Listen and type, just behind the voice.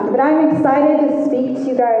But I'm excited to speak to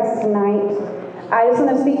you guys tonight. I just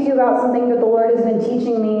want to speak to you about something that the Lord has been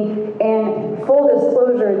teaching me. And full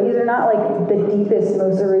disclosure, these are not like the deepest,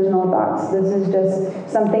 most original thoughts. This is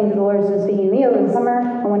just something that the Lord has been speaking to me over the summer.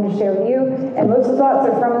 I wanted to share with you. And most of the thoughts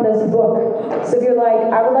are from this book. So if you're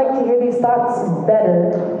like, I would like to hear these thoughts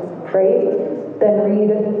better, right? Then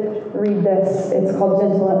read this. It's called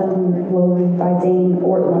Gentle and Lowly by Dane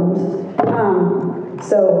Ortland.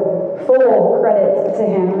 So full credit to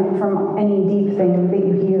him from any deep thing that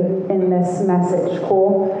you hear in this message.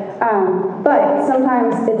 Cool. But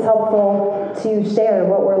sometimes it's helpful to share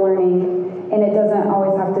what we're learning, and it doesn't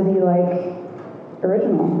always have to be like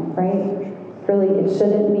original, right? Really, it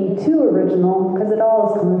shouldn't be too original because it all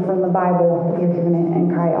is coming from the Bible if you're hearing it in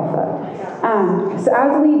Chi Alpha. So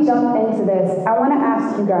as we jump into this, I want to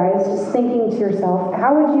ask you guys, just thinking to yourself,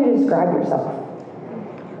 how would you describe yourself?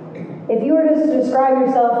 If you were to describe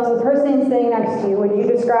yourself to the person sitting next to you, would you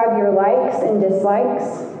describe your likes and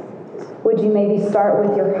dislikes? Would you maybe start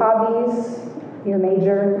with your hobbies, your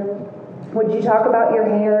major? Would you talk about your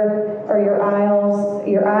hair or your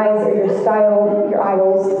eyes or your style, your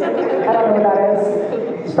aisles? I don't know what that is.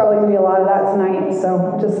 There's probably going to be a lot of that tonight,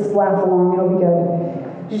 so just laugh along, it'll be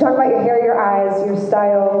good. Would you talk about your hair, your eyes, your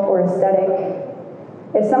style, or aesthetic?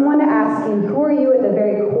 If someone asked you, who are you at the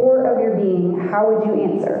very core of your being, how would you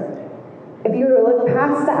answer? If you were to look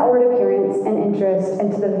past the outward appearance and interest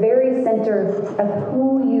and to the very center of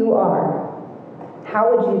who you are, how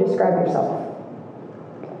would you describe yourself?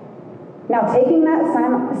 Now, taking that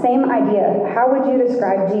same idea, how would you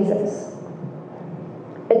describe Jesus?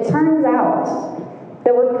 It turns out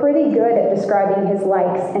that we're pretty good at describing his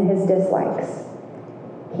likes and his dislikes.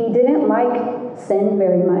 He didn't like sin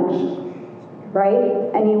very much,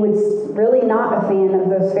 right? And he was really not a fan of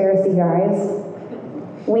those Pharisee guys.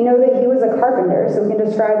 We know that he was a carpenter, so we can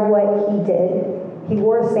describe what he did. He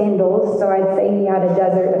wore sandals, so I'd say he had a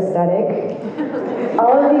desert aesthetic.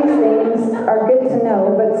 All of these things are good to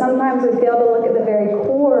know, but sometimes we fail to look at the very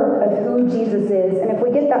core of who Jesus is, and if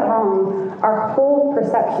we get that wrong, our whole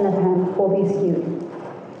perception of him will be skewed.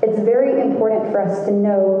 It's very important for us to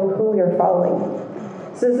know who we are following.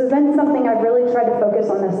 So this has been something I've really tried to focus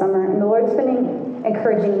on this summer, and the Lord's been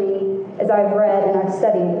encouraging me as I've read and I've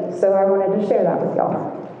studied, so I wanted to share that with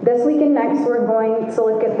y'all. This week and next, we're going to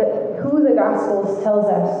look at who the Gospels tells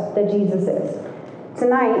us that Jesus is.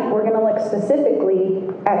 Tonight, we're going to look specifically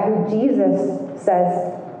at who Jesus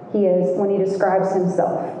says he is when he describes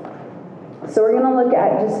himself. So we're going to look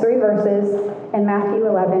at just 3 verses in Matthew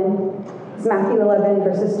 11. It's Matthew 11,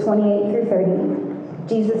 verses 28 through 30.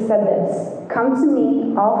 Jesus said this, "Come to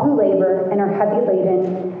me, all who labor and are heavy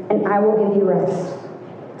laden, and I will give you rest.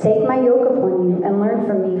 Take my yoke upon you and learn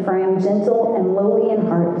from me, for I am gentle and lowly in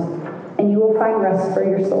heart, and you will find rest for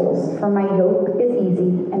your souls. For my yoke is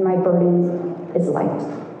easy and my burden is light."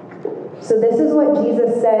 So this is what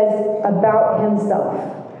Jesus says about himself.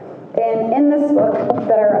 And in this book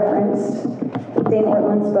that I referenced, Dane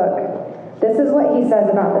Ortland's book, this is what he says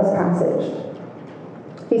about this passage.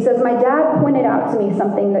 He says, "My dad pointed out to me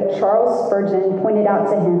something that Charles Spurgeon pointed out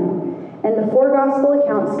to him. In the 4 gospel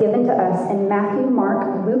accounts given to us in Matthew, Mark,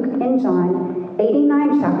 Luke, and John,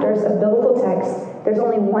 89 chapters of biblical text, there's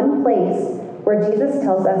only one place where Jesus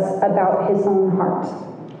tells us about his own heart.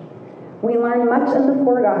 We learn much in the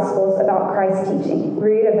 4 gospels about Christ's teaching. We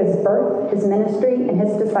read of his birth, his ministry, and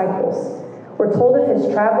his disciples. We're told of his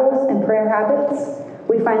travels and prayer habits.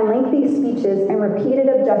 We find lengthy speeches and repeated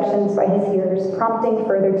objections by his hearers, prompting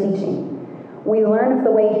further teaching. We learn of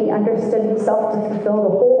the way he understood himself to fulfill the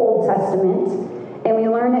whole Old Testament, and we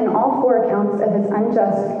learn in all 4 accounts of his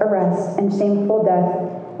unjust arrest and shameful death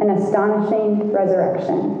and astonishing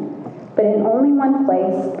resurrection. But in only one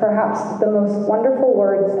place, perhaps the most wonderful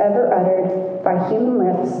words ever uttered by human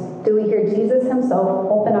lips, do we hear Jesus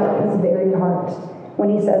himself open up his very heart when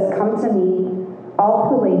he says, "Come to me, all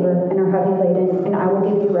who labor and are heavy laden, and I will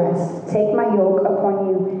give you rest. Take my yoke upon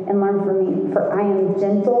you and learn from me, for I am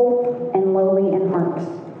gentle and lowly in heart,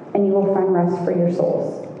 and you will find rest for your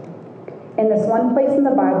souls." In this one place in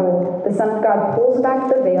the Bible, the Son of God pulls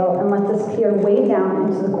back the veil and lets us peer way down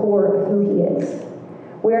into the core of who he is.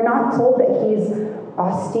 We are not told that he's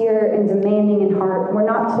austere and demanding in heart. We're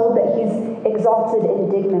not told that he's exalted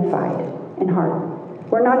and dignified in heart.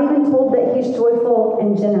 We're not even told that he's joyful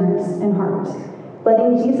and generous in heart.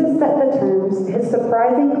 Letting Jesus set the terms, his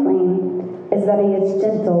surprising claim is that he is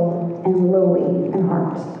gentle and lowly in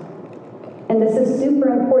heart. And this is super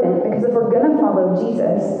important because if we're going to follow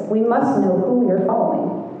Jesus, we must know who we are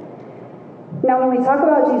following. Now, when we talk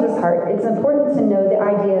about Jesus' heart, it's important to know the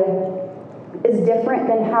idea is different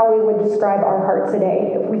than how we would describe our heart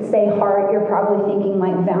today if we say heart, you're probably thinking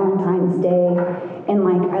like Valentine's Day and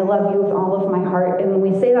like, I love you with all of my heart. And when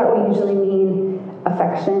we say that, we usually mean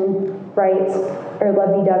affection, right? Or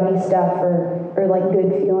lovey-dovey stuff, or like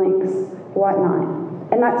good feelings, whatnot.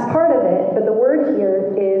 And that's part of it, but the word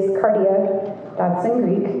here is cardia. That's in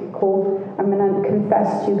Greek. Cool. I'm going to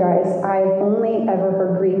confess to you guys, I've only ever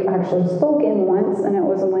heard Greek actually spoken once, and it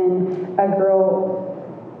was when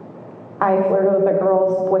I flirted with a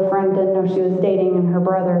girl's boyfriend, didn't know she was dating, and her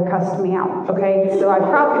brother cussed me out, okay? So I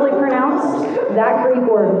probably pronounced that Greek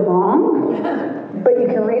word wrong, but you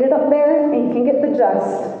can read it up there, and you can get the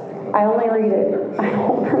gist. I only read it. I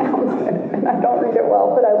don't pronounce it, and I don't read it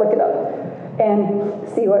well, but I look it up and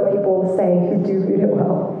see what people say who do read it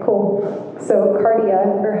well. Cool. So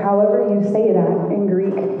cardia, or however you say that in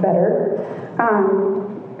Greek, better.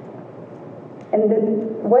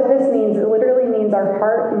 What this means, it literally means our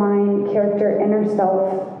heart, mind, character, inner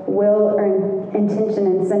self, will, or intention,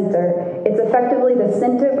 and center. It's effectively the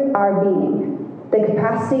center of our being, the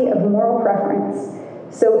capacity of moral preference.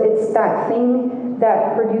 So it's that thing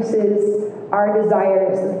that produces our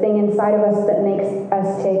desires, the thing inside of us that makes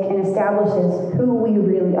us tick and establishes who we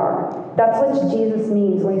really are. That's what Jesus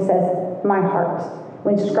means when he says, my heart.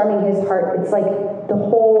 When describing his heart, it's like the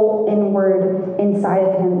whole inward inside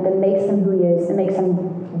of him that makes him who he is and makes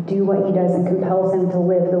him do what he does and compels him to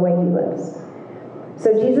live the way he lives.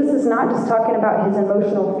 So Jesus is not just talking about his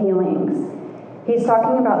emotional feelings. He's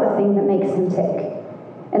talking about the thing that makes him tick.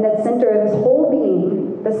 And the center of his whole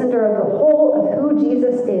being, the center of the whole of who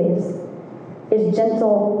Jesus is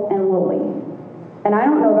gentle and lowly. And I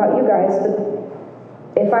don't know about you guys, but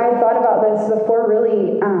if I had thought about this before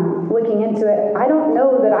really looking into it, I don't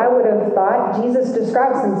know that I would have thought Jesus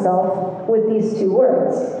describes himself with these two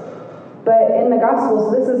words. But in the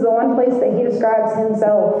Gospels, this is the one place that he describes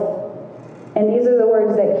himself. And these are the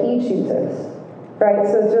words that he chooses. Right?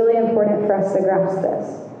 So it's really important for us to grasp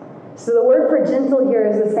this. So the word for gentle here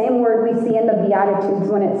is the same word we see in the Beatitudes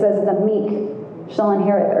when it says the meek shall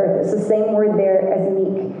inherit the earth. It's the same word there as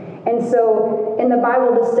meek. And so in the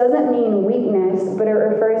Bible, this doesn't mean weakness, but it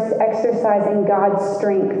refers to exercising God's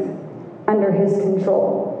strength under his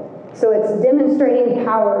control. So it's demonstrating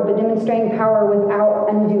power, but demonstrating power without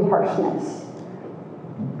undue harshness.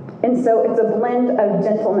 And so it's a blend of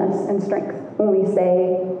gentleness and strength when we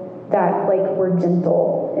say that, like, we're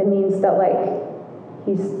gentle. It means that, like,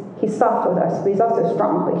 he's soft with us, but he's also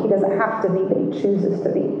strong. But he doesn't have to be, but he chooses to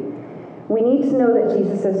be. We need to know that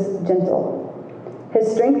Jesus is gentle. His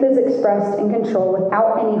strength is expressed in control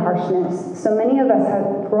without any harshness. So many of us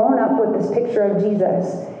have grown up with this picture of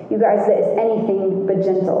Jesus, you guys, that is anything but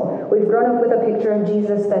gentle. We've grown up with a picture of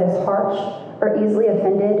Jesus that is harsh or easily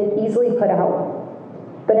offended, easily put out.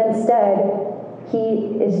 But instead,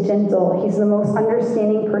 he is gentle. He's the most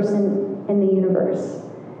understanding person in the universe.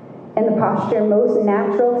 And the posture most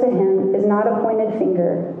natural to him is not a pointed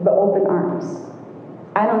finger, but open arms.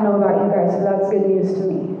 I don't know about you guys, but that's good news to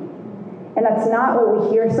me. And that's not what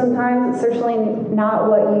we hear sometimes. It's certainly not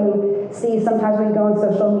what you see sometimes when you go on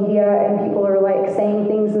social media and people are like saying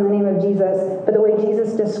things in the name of Jesus. But the way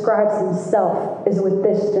Jesus describes himself is with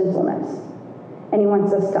this gentleness. And he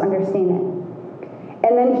wants us to understand it.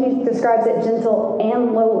 And then he describes it gentle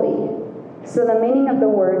and lowly. So the meaning of the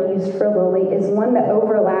word used for lowly is one that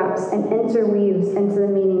overlaps and interweaves into the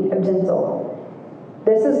meaning of gentle.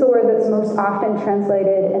 This is the word that's most often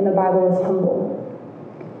translated in the Bible as humble.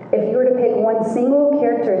 If you were to pick one single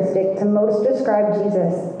characteristic to most describe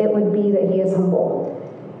Jesus, it would be that he is humble.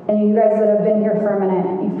 And you guys that have been here for a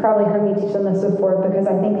minute, you've probably heard me teach on this before because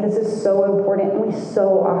I think this is so important and we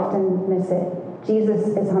so often miss it.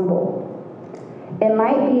 Jesus is humble. It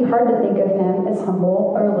might be hard to think of him as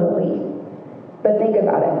humble or lowly, but think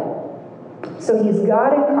about it. So he's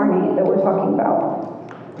God incarnate that we're talking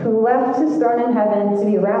about, who left his throne in heaven to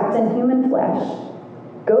be wrapped in human flesh,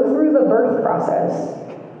 go through the birth process,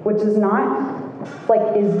 which is not,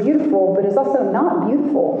 like, is beautiful, but is also not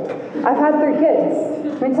beautiful. I've had 3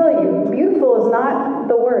 kids. Let me tell you, beautiful is not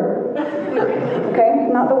the word. Okay?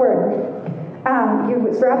 Not the word. He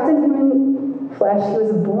was wrapped in human flesh. He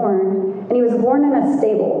was born, and he was born in a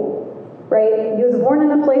stable, right? He was born in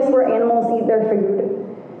a place where animals eat their food.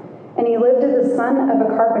 And he lived as the son of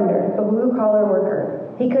a carpenter, a blue-collar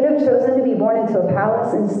worker. He could have chosen to be born into a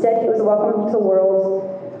palace. Instead, he was welcomed to worlds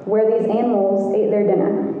where these animals ate their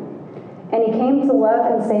dinner. And he came to love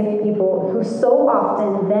and save people who so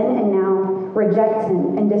often, then and now, reject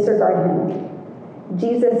him and disregard him.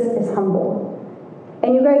 Jesus is humble.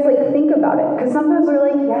 And you guys, like, think about it. Because sometimes we're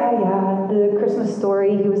like, yeah, the Christmas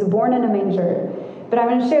story, he was born in a manger. But I'm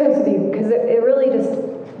going to share this with you because it really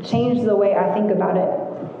just changed the way I think about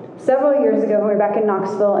it. Several years ago, we were back in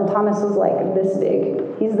Knoxville, and Thomas was like this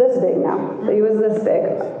big. He's this big now, but he was this big.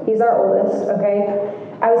 He's our oldest, okay?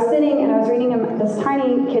 I was sitting and I was reading him this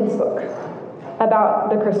tiny kid's book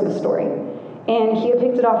about the Christmas story. And he had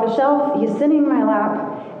picked it off a shelf. He's sitting in my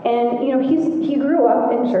lap. And, you know, he grew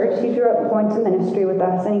up in church. He grew up going to ministry with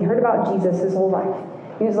us. And he heard about Jesus his whole life.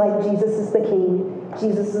 He was like, Jesus is the king.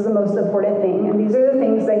 Jesus is the most important thing. And these are the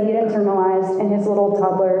things that he'd internalized in his little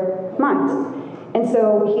toddler mind. And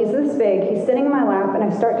so he's this big. He's sitting in my lap. And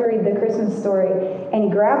I start to read the Christmas story. And he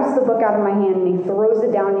grabs the book out of my hand. And he throws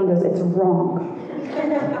it down. And he goes, it's wrong.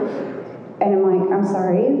 And I'm like, I'm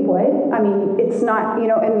sorry, what? I mean, it's not, you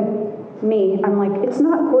know, and I'm like, it's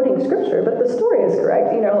not quoting scripture, but the story is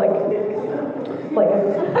correct, you know, like a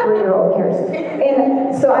 3-year-old cares.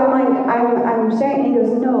 And so I'm like, I'm sharing, and he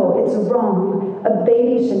goes, no, it's wrong. A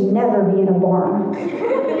baby should never be in a barn.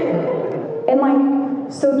 And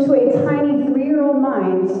like, so to a tiny 3-year-old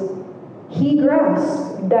mind, he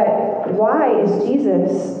grasped that why is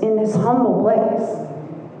Jesus in this humble place?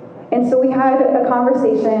 And so we had a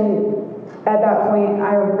conversation at that point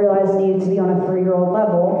I realized needed to be on a 3-year-old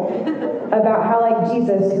level about how, like,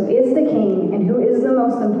 Jesus, who is the king and who is the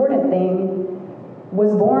most important thing,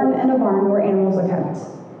 was born in a barn where animals are kept.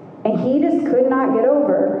 And he just could not get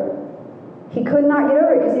over. He could not get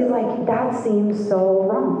over it because he's like, that seems so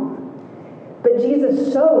wrong. But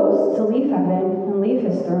Jesus chose to leave heaven and leave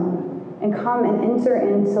his throne and come and enter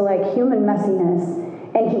into, like, human messiness.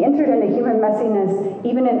 And he entered into human messiness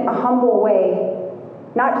even in a humble way.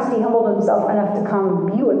 Not just he humbled himself enough to come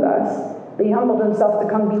be with us, but he humbled himself to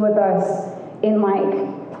come be with us in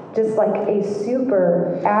just like a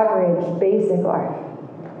super average, basic life.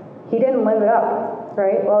 He didn't live it up,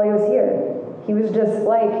 right, while he was here. He was just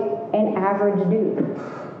like an average dude.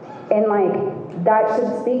 And like, that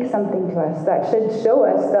should speak something to us. That should show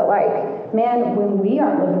us that, like, man, when we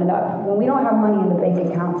aren't living it up, when we don't have money in the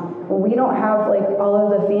bank account, when we don't have like all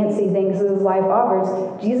of the fancy things that his life offers,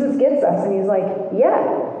 Jesus gets us and he's like, yeah,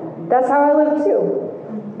 that's how I live too.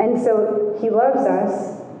 And so he loves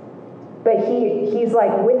us, but he's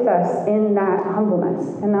like with us in that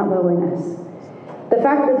humbleness, in that lowliness. The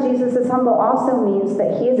fact that Jesus is humble also means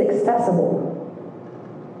that he is accessible.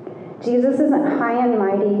 Jesus isn't high and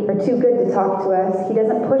mighty or too good to talk to us. He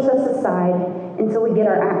doesn't push us aside until we get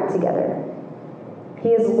our act together. He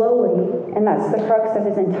is lowly, and that's the crux of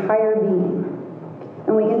his entire being.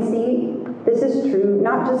 And we can see this is true,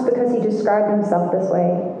 not just because he described himself this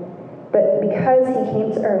way, but because he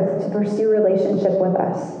came to earth to pursue relationship with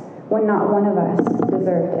us when not one of us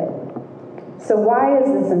deserved it. So why is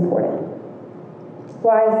this important?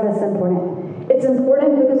 Why is this important? It's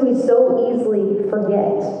important because we so easily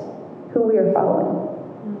forget who we are following.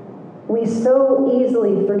 We so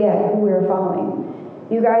easily forget who we are following.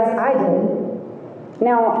 You guys, I did.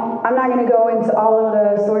 Now, I'm not going to go into all of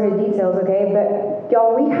the sordid details, okay? But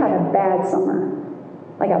y'all, we had a bad summer.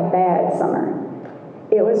 Like a bad summer.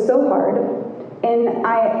 It was so hard. And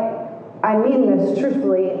I mean this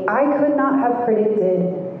truthfully. I could not have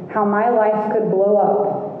predicted how my life could blow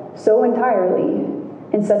up so entirely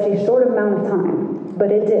in such a short amount of time.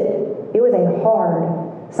 But it did. It was a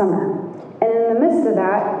hard summer. And in the midst of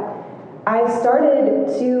that, I started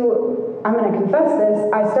to, I'm going to confess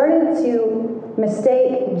this, I started to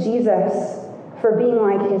mistake Jesus for being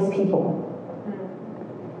like his people.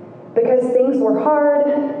 Because things were hard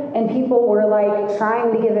and people were like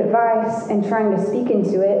trying to give advice and trying to speak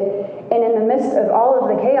into it. And in the midst of all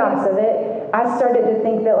of the chaos of it, I started to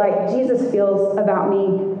think that like Jesus feels about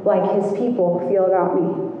me like his people feel about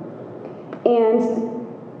me. And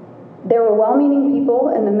there were well-meaning people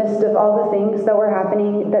in the midst of all the things that were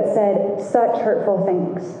happening that said such hurtful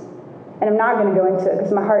things. And I'm not going to go into it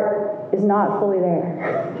because my heart is not fully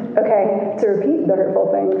there, okay, to repeat the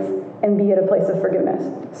hurtful things and be at a place of forgiveness.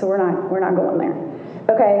 So we're not going there,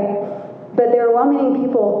 okay? But there were well-meaning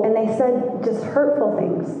people, and they said just hurtful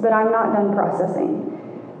things that I'm not done processing.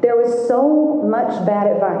 There was so much bad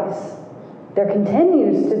advice. There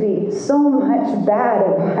continues to be so much bad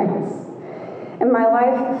advice. And my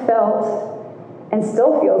life felt and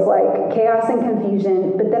still feels like chaos and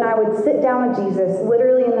confusion, but then I would sit down with Jesus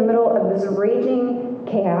literally in the middle of this raging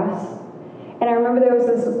chaos. And I remember there was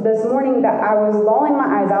this morning that I was bawling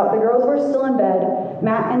my eyes out. The girls were still in bed.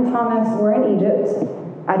 Matt and Thomas were in Egypt.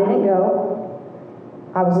 I didn't go.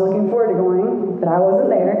 I was looking forward to going, but I wasn't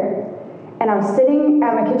there. And I was sitting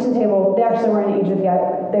at my kitchen table. They actually weren't in Egypt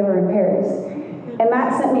yet. They were in Paris. And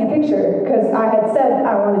Matt sent me a picture because I had said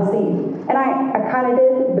I want to see. And I kind of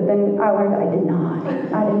did, but then I learned I did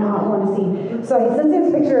not want to see. So he sends me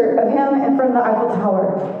this picture of him in front of the Eiffel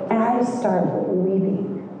Tower, and I just start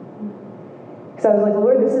weeping. Because I was like,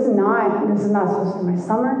 Lord, this is not supposed to be my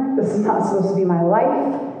summer. This is not supposed to be my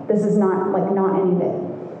life. This is not any of it.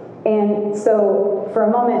 And so for a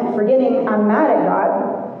moment, forgetting I'm mad at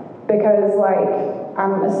God because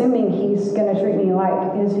I'm assuming he's going to treat me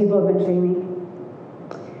like his people have been treating me.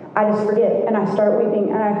 I just forget and I start weeping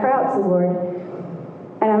and I cry out to the Lord.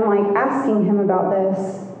 And I'm asking him about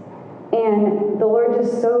this. And the Lord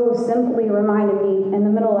just so simply reminded me in the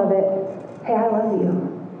middle of it, hey, I love you.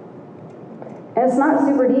 And it's not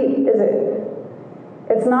super deep, is it?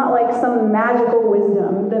 It's not like some magical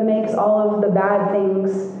wisdom that makes all of the bad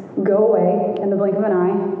things go away in the blink of an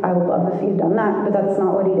eye. I would love if he'd done that, but that's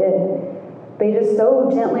not what he did. But he just so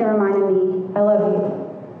gently reminded me, I love you.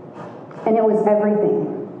 And it was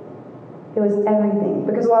everything. It was everything.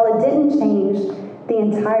 Because while it didn't change the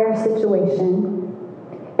entire situation,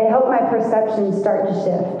 it helped my perception start to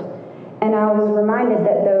shift. And I was reminded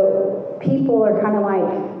that though people are kind of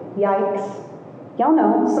yikes. Y'all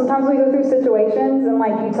know, sometimes we go through situations and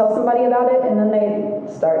you tell somebody about it and then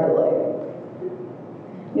they start to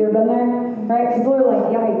you ever been there? Right? People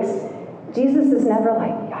are yikes. Jesus is never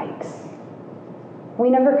yikes. We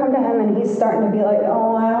never come to him and he's starting to be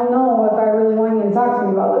oh, I don't know if I really want you to talk to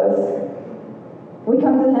me about this. We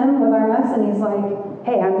come to him with our mess and he's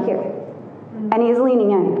hey, I'm here. And he's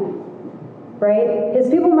leaning in. Right? His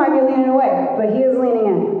people might be leaning away, but he is leaning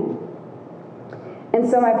in. And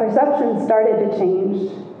so my perception started to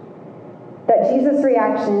change. That Jesus'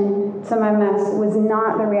 reaction to my mess was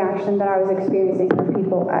not the reaction that I was experiencing from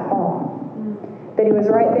people at all. That he was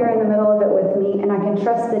right there in the middle of it with me, and I can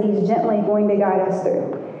trust that he's gently going to guide us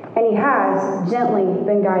through. And he has gently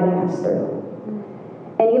been guiding us through.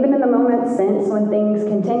 And even in the moments since when things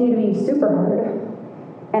continue to be super hard,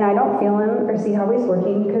 and I don't feel him or see how he's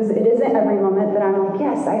working, because it isn't every moment that I'm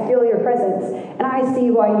yes, I feel your presence, and I see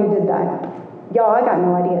why you did that. Y'all, I got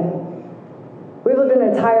no idea. We've lived an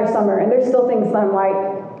entire summer, and there's still things that I'm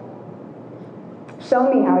show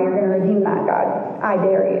me how you're going to redeem that, God. I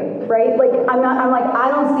dare you, right? I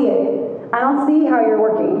don't see it. I don't see how you're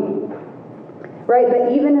working, right?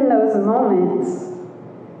 But even in those moments,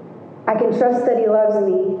 I can trust that he loves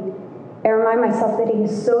me and remind myself that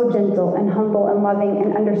he's so gentle and humble and loving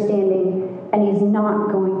and understanding, and he's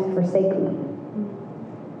not going to forsake me.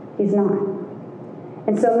 He's not.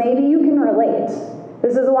 And so maybe you can relate.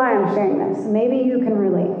 This is why I'm sharing this. Maybe you can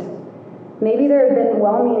relate. Maybe there have been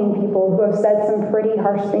well-meaning people who have said some pretty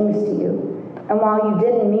harsh things to you. And while you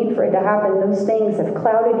didn't mean for it to happen, those things have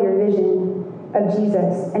clouded your vision of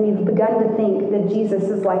Jesus. And you've begun to think that Jesus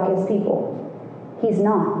is like his people. He's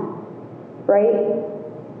not. Right?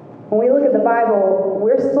 When we look at the Bible,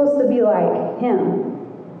 we're supposed to be like him.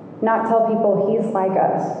 Not tell people he's like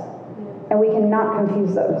us. And we cannot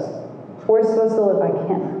confuse those. We're supposed to live like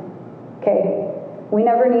him. Okay? We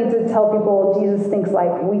never need to tell people Jesus thinks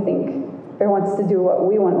like we think. Or wants to do what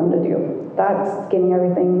we want him to do. That's getting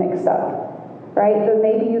everything mixed up. Right? But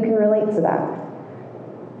maybe you can relate to that.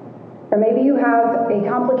 Or maybe you have a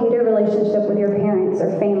complicated relationship with your parents or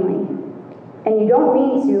family. And you don't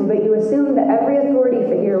mean to, but you assume that every authority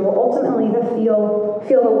figure will ultimately feel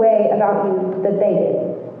the way about you that they did.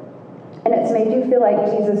 And it's made you feel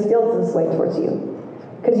like Jesus feels this way towards you.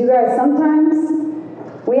 Because you guys, sometimes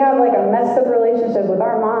we have a messed up relationship with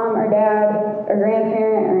our mom or dad or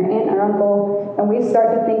grandparent or aunt or uncle, and we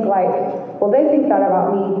start to think well, they think that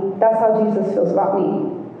about me. That's how Jesus feels about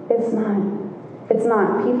me. It's not. It's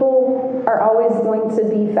not. People are always going to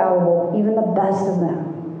be fallible, even the best of them.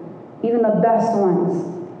 Even the best ones.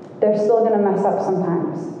 They're still going to mess up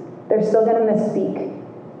sometimes. They're still going to misspeak.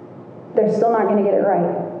 They're still not going to get it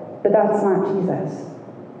right. But that's not Jesus.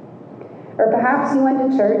 Or perhaps you went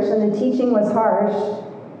to church and the teaching was harsh,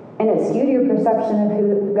 and it skewed your perception of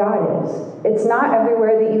who God is. It's not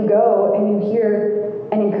everywhere that you go and you hear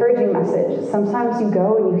an encouraging message. Sometimes you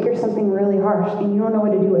go and you hear something really harsh and you don't know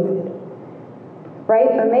what to do with it.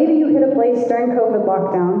 Right? Or maybe you hit a place during COVID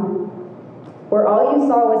lockdown where all you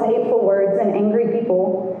saw was hateful words and angry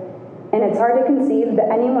people, and it's hard to conceive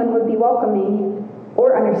that anyone would be welcoming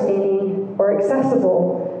or understanding or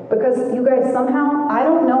accessible, because you guys somehow, I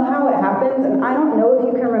don't know how it happened, and I don't know if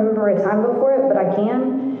you can remember a time before it, but I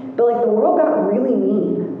can, but the world got really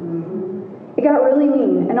mean. It got really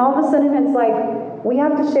mean, and all of a sudden it's we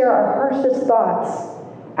have to share our harshest thoughts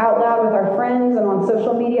out loud with our friends and on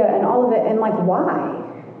social media and all of it, and why? Why?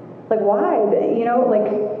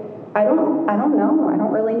 I don't know. I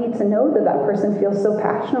don't really need to know that person feels so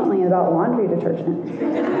passionately about laundry detergent,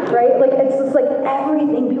 right? It's just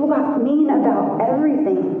everything. People got mean about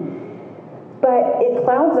everything. But it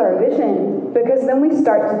clouds our vision, because then we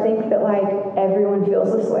start to think that everyone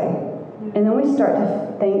feels this way. And then we start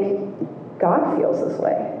to think God feels this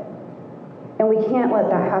way. And we can't let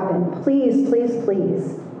that happen. Please, please,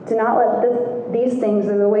 please, do not let these things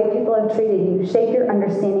or the way people have treated you shape your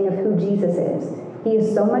understanding of who Jesus is. He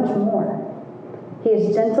is so much more. He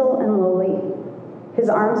is gentle and lowly. His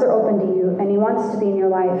arms are open to you, and he wants to be in your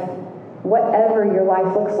life, whatever your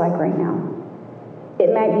life looks like right now.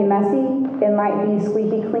 It might be messy, it might be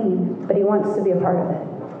squeaky clean, but he wants to be a part of it.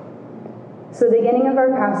 So the beginning of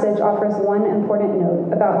our passage offers one important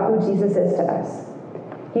note about who Jesus is to us.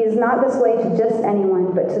 He is not this way to just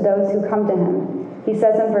anyone, but to those who come to him. He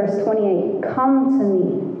says in verse 28, "Come to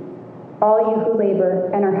me, all you who labor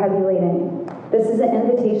and are heavy laden." This is an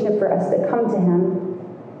invitation for us to come to him,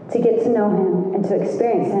 to get to know him, and to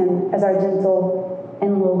experience him as our gentle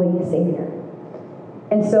and lowly Savior.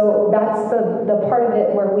 And so that's the part of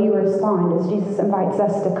it where we respond, as Jesus invites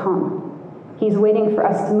us to come. He's waiting for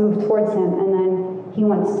us to move towards him, and then he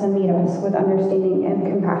wants to meet us with understanding and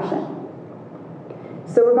compassion.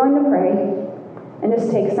 So we're going to pray and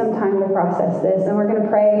just take some time to process this. And we're going to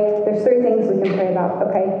pray. There's 3 things we can pray about,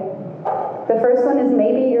 okay? The first one is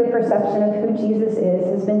maybe your perception of who Jesus is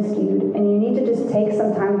has been skewed, and you need to just take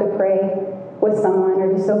some time to pray with someone or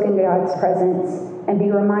to soak into God's presence and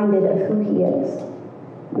be reminded of who he is.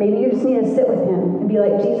 Maybe you just need to sit with him and be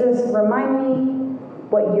like, Jesus, remind me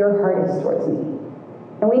what your heart is towards me.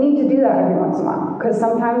 And we need to do that every once in a while, because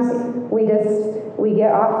sometimes we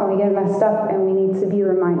get off and we get messed up, and we need to be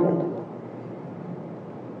reminded.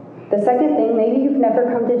 The second thing, maybe you've never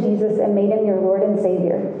come to Jesus and made him your Lord and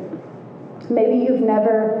Savior. Maybe you've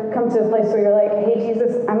never come to a place where you're like, hey,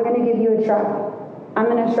 Jesus, I'm going to give you a try. I'm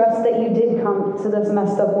going to trust that you did come to this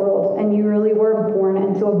messed up world, and you really were born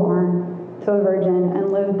into a barn to a virgin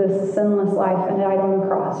and lived this sinless life and died on the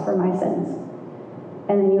cross for my sins.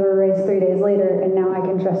 And then you were raised 3 days later, and now I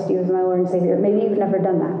can trust you as my Lord and Savior. Maybe you've never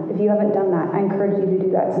done that. If you haven't done that, I encourage you to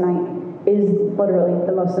do that tonight. It is literally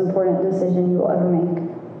the most important decision you will ever make.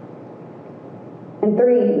 And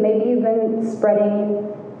 3, maybe you've been spreading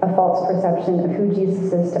a false perception of who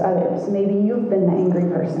Jesus is to others. Maybe you've been the angry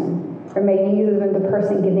person. Or maybe you've been the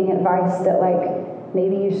person giving advice that,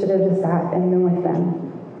 maybe you should have just sat and been with them.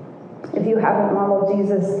 If you haven't modeled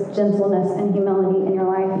Jesus' gentleness and humility in your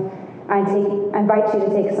life, I invite you to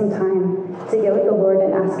take some time to get with the Lord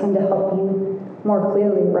and ask him to help you more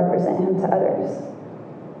clearly represent him to others.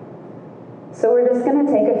 So we're just going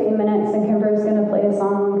to take a few minutes, and Kimber's going to play a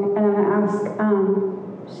song, and I'm going to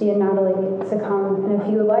ask she and Natalie to come. And if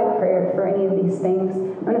you would like prayer for any of these things,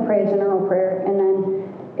 I'm going to pray a general prayer, and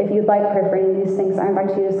then if you'd like prayer for any of these things, I invite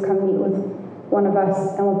you to just come meet with one of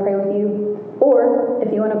us, and we'll pray with you. Or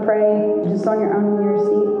if you want to pray just on your own in your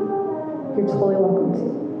seat, you're totally welcome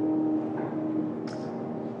to.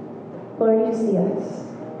 Lord, you see us.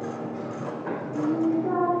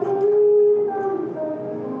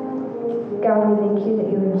 God, we thank you that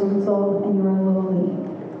you are gentle and you are lowly.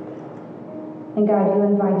 And God, you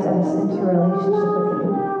invite us into a relationship with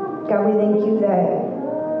you. God, we thank you that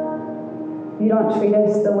you don't treat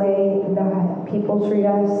us the way that people treat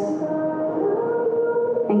us.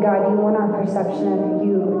 And God, you want our perception of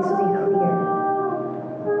you to be clear.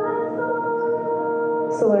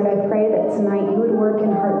 So Lord, I pray that tonight you would work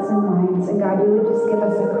in hearts and minds, and God, you would just give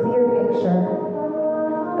us a clear picture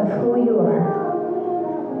of who you are.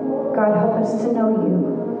 God, help us to know you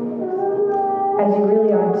as you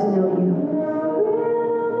really are to know you.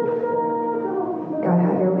 God,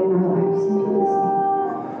 have your way in our lives. In Jesus'